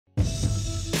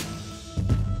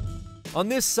On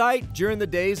this site, during the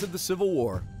days of the Civil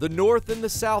War, the North and the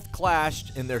South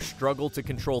clashed in their struggle to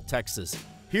control Texas.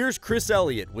 Here's Chris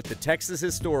Elliott with the Texas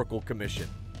Historical Commission.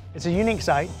 It's a unique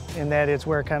site in that it's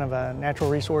where kind of natural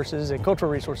resources and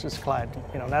cultural resources collide.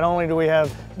 Not only do we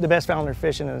have the best flounder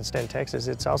fishing in the state of Texas,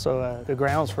 it's also the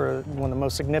grounds for one of the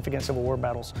most significant Civil War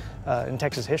battles in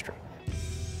Texas history.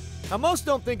 Now, most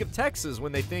don't think of Texas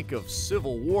when they think of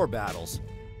Civil War battles,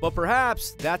 but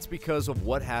perhaps that's because of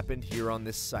what happened here on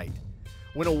this site.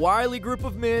 When a wily group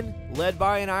of men, led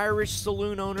by an Irish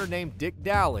saloon owner named Dick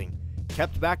Dowling,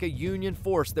 kept back a Union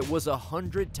force that was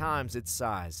 100 times its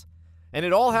size. And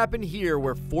it all happened here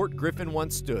where Fort Griffin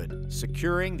once stood,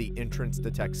 securing the entrance to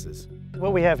Texas.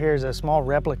 What we have here is a small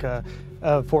replica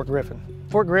of Fort Griffin.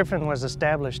 Fort Griffin was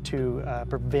established to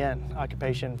prevent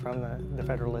occupation from the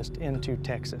Federalists into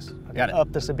Texas,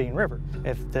 up the Sabine River.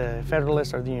 If the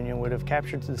Federalists or the Union would have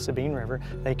captured the Sabine River,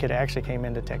 they could actually came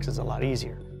into Texas a lot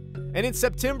easier. And in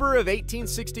September of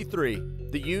 1863,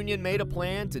 the Union made a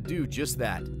plan to do just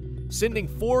that, sending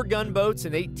 4 gunboats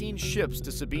and 18 ships to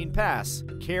Sabine Pass,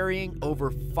 carrying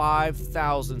over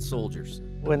 5,000 soldiers.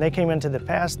 When they came into the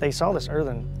pass, they saw this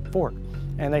earthen fort,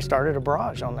 and they started a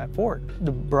barrage on that fort.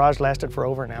 The barrage lasted for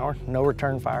over an hour, no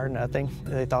return fire, nothing.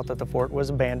 They thought that the fort was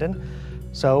abandoned,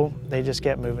 so they just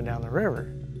kept moving down the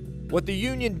river. What the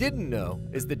Union didn't know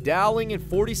is that Dowling and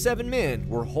 47 men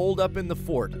were holed up in the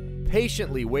fort,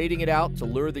 patiently waiting it out to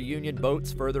lure the Union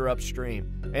boats further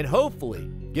upstream, and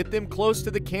hopefully get them close to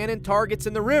the cannon targets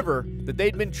in the river that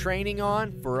they'd been training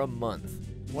on for a month.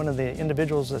 One of the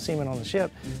individuals, the seaman on the ship,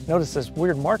 noticed this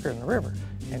weird marker in the river,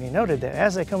 and he noted that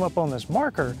as they come up on this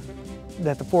marker,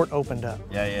 that the fort opened up.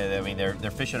 Yeah, I mean, they're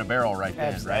fishing a barrel right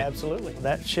then, right? Absolutely.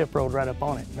 That ship rolled right up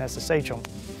on it, and that's the Sachem.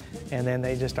 And then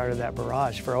they just started that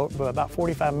barrage for about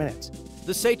 45 minutes.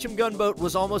 The Sachem gunboat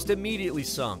was almost immediately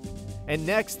sunk, and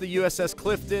next the USS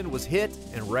Clifton was hit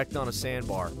and wrecked on a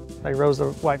sandbar. They rose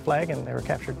the white flag and they were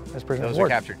captured as prisoners of war.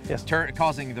 Those were captured? Yes.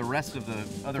 Causing the rest of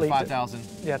the other 5,000?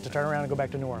 Yeah, to turn around and go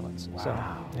back to New Orleans. Wow.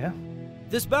 So, yeah.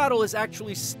 This battle is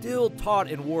actually still taught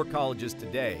in war colleges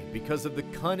today because of the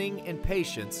cunning and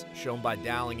patience shown by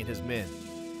Dowling and his men.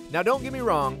 Now, don't get me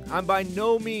wrong, I'm by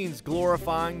no means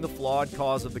glorifying the flawed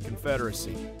cause of the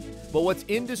Confederacy. But what's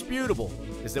indisputable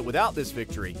is that without this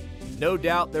victory, no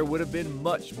doubt there would have been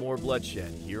much more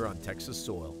bloodshed here on Texas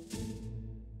soil.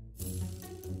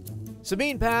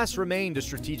 Sabine Pass remained a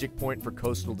strategic point for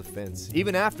coastal defense,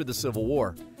 even after the Civil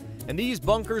War. And these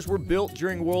bunkers were built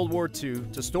during World War II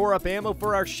to store up ammo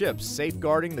for our ships,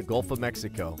 safeguarding the Gulf of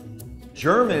Mexico.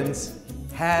 Germans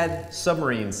had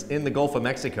submarines in the Gulf of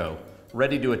Mexico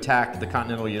ready to attack the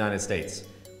continental United States.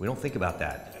 We don't think about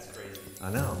that. That's crazy. I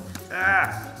know.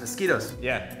 Ah, mosquitoes.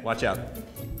 Yeah, watch out.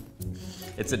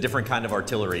 It's a different kind of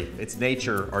artillery. It's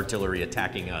nature artillery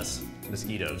attacking us.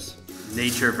 Mosquitoes.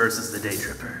 Nature versus the day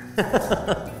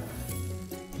tripper.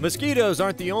 Mosquitoes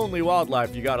aren't the only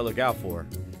wildlife you gotta look out for.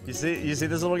 You see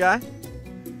this little guy?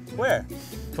 Where?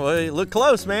 Well, look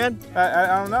close, man. I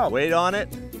don't know. Wait on it.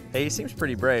 Hey, he seems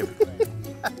pretty brave.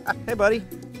 Hey, buddy.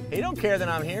 He don't care that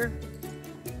I'm here.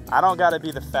 I don't gotta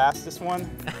be the fastest one.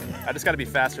 I just gotta be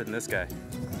faster than this guy.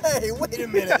 Hey, wait a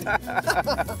minute.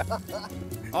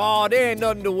 Oh, there ain't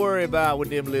nothing to worry about with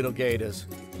them little gators.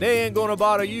 They ain't gonna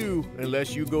bother you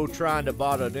unless you go trying to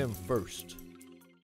bother them first.